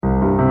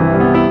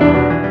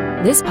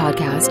This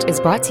podcast is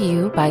brought to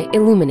you by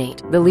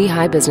Illuminate, the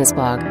Lehigh Business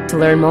Blog. To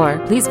learn more,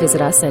 please visit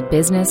us at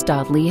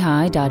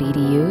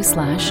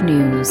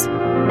business.lehigh.edu/news.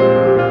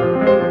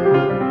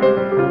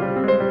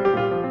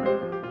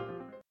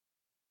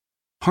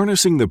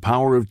 Harnessing the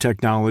Power of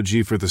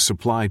Technology for the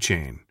Supply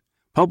Chain,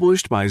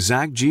 published by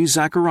Zach G.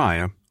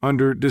 Zachariah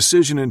under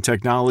Decision and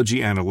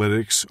Technology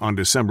Analytics on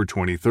December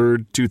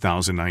 23,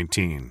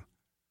 2019.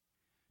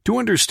 To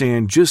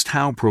understand just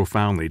how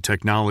profoundly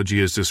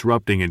technology is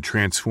disrupting and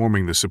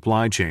transforming the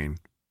supply chain,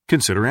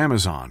 consider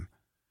Amazon.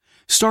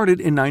 Started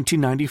in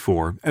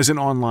 1994 as an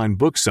online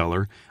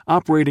bookseller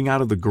operating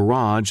out of the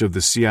garage of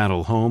the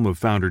Seattle home of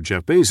founder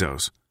Jeff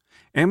Bezos,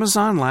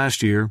 Amazon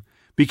last year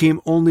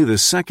became only the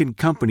second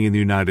company in the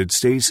United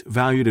States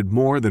valued at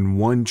more than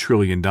 $1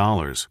 trillion.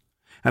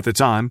 At the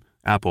time,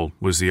 Apple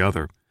was the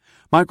other.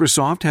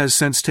 Microsoft has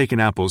since taken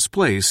Apple's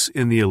place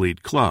in the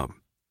elite club.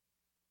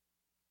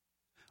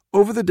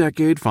 Over the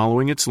decade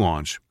following its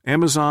launch,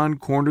 Amazon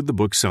cornered the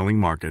book-selling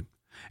market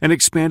and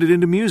expanded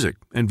into music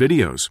and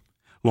videos,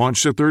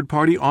 launched a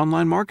third-party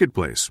online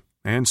marketplace,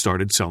 and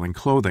started selling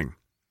clothing.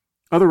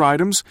 Other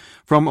items,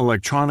 from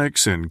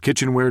electronics and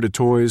kitchenware to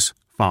toys,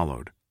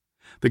 followed.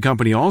 The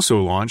company also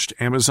launched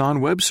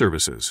Amazon Web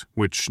Services,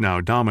 which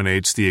now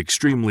dominates the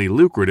extremely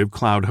lucrative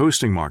cloud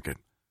hosting market.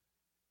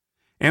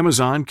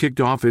 Amazon kicked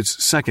off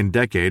its second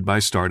decade by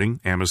starting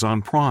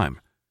Amazon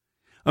Prime,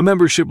 a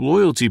membership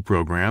loyalty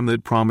program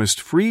that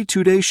promised free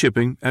 2-day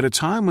shipping at a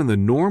time when the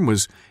norm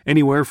was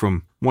anywhere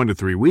from 1 to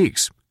 3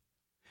 weeks.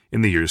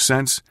 In the years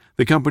since,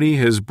 the company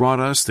has brought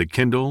us the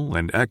Kindle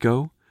and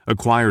Echo,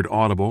 acquired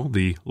Audible,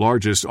 the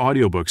largest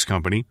audiobooks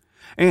company,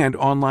 and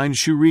online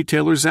shoe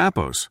retailer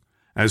Zappos,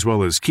 as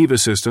well as Kiva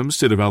Systems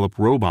to develop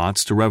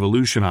robots to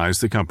revolutionize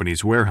the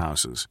company's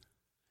warehouses.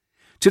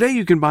 Today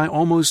you can buy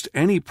almost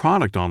any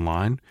product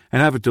online and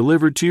have it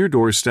delivered to your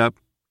doorstep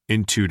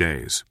in 2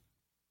 days.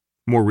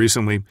 More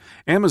recently,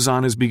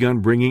 Amazon has begun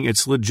bringing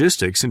its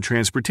logistics and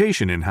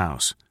transportation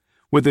in-house,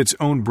 with its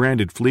own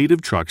branded fleet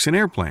of trucks and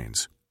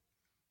airplanes.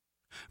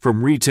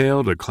 From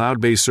retail to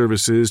cloud-based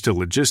services to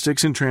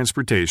logistics and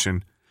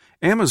transportation,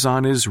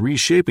 Amazon is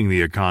reshaping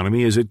the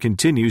economy as it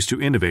continues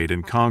to innovate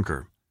and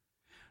conquer.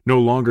 No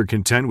longer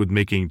content with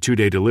making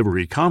 2-day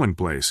delivery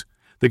commonplace,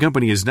 the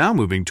company is now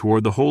moving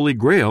toward the holy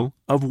grail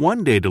of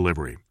 1-day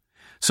delivery,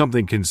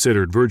 something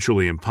considered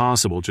virtually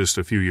impossible just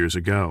a few years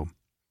ago.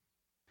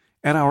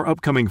 At our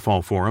upcoming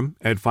fall forum,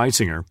 Ed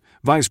Feitzinger,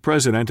 Vice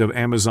President of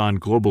Amazon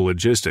Global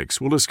Logistics,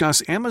 will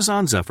discuss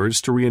Amazon's efforts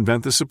to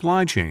reinvent the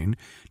supply chain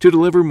to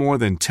deliver more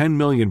than 10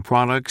 million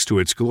products to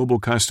its global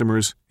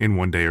customers in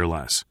 1 day or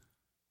less.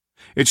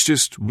 It's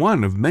just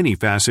one of many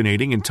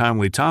fascinating and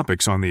timely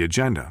topics on the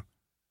agenda.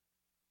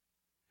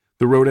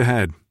 The road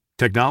ahead: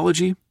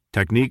 technology,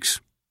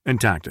 techniques,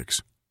 and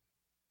tactics.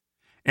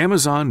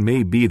 Amazon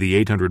may be the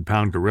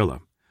 800-pound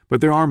gorilla, but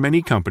there are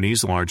many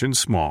companies, large and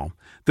small,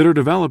 that are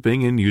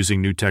developing and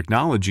using new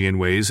technology in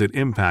ways that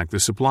impact the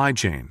supply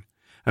chain,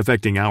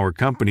 affecting our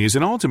companies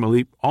and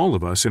ultimately all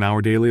of us in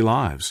our daily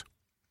lives.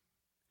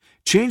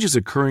 Change is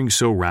occurring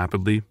so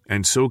rapidly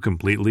and so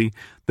completely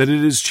that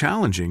it is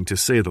challenging, to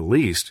say the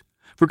least,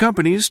 for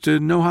companies to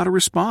know how to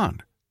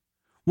respond.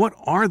 What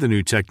are the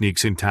new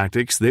techniques and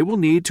tactics they will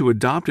need to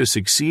adopt to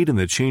succeed in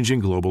the changing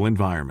global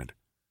environment?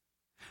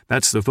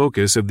 That's the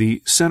focus of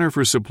the Center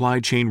for Supply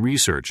Chain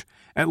Research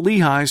at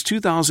Lehigh's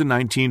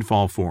 2019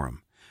 Fall Forum,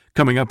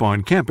 coming up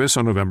on campus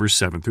on November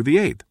 7th through the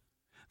 8th.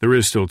 There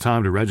is still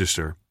time to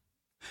register.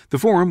 The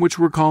forum, which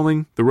we're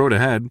calling The Road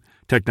Ahead: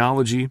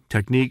 Technology,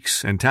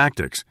 Techniques, and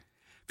Tactics,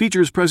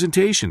 features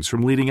presentations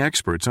from leading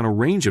experts on a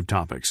range of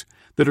topics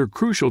that are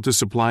crucial to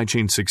supply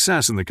chain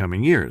success in the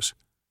coming years.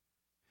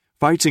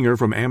 Feitzinger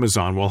from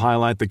Amazon will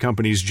highlight the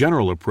company's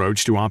general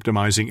approach to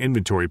optimizing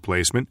inventory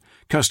placement,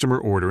 customer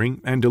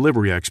ordering, and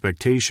delivery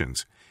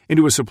expectations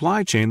into a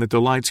supply chain that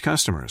delights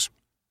customers.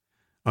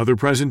 Other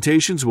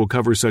presentations will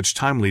cover such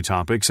timely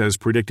topics as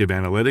predictive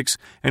analytics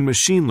and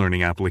machine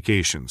learning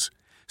applications,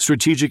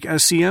 strategic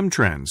SCM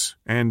trends,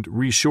 and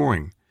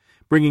reshoring,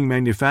 bringing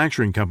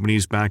manufacturing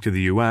companies back to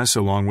the U.S.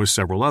 along with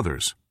several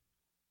others.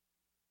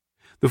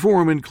 The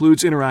forum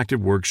includes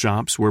interactive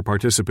workshops where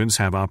participants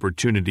have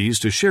opportunities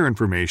to share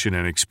information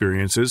and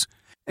experiences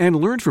and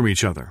learn from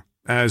each other,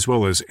 as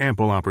well as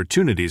ample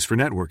opportunities for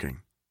networking.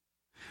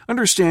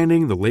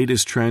 Understanding the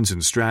latest trends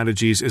and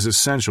strategies is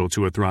essential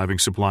to a thriving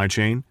supply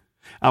chain.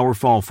 Our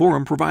Fall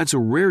Forum provides a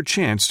rare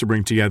chance to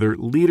bring together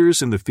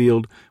leaders in the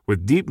field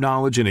with deep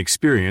knowledge and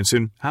experience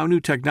in how new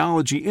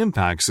technology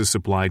impacts the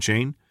supply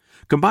chain,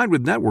 combined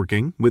with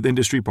networking with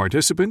industry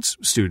participants,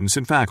 students,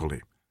 and faculty.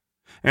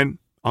 And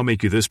I'll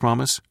make you this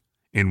promise: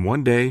 in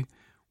 1 day,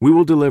 we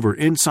will deliver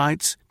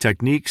insights,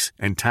 techniques,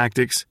 and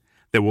tactics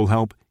that will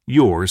help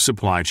your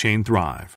supply chain thrive.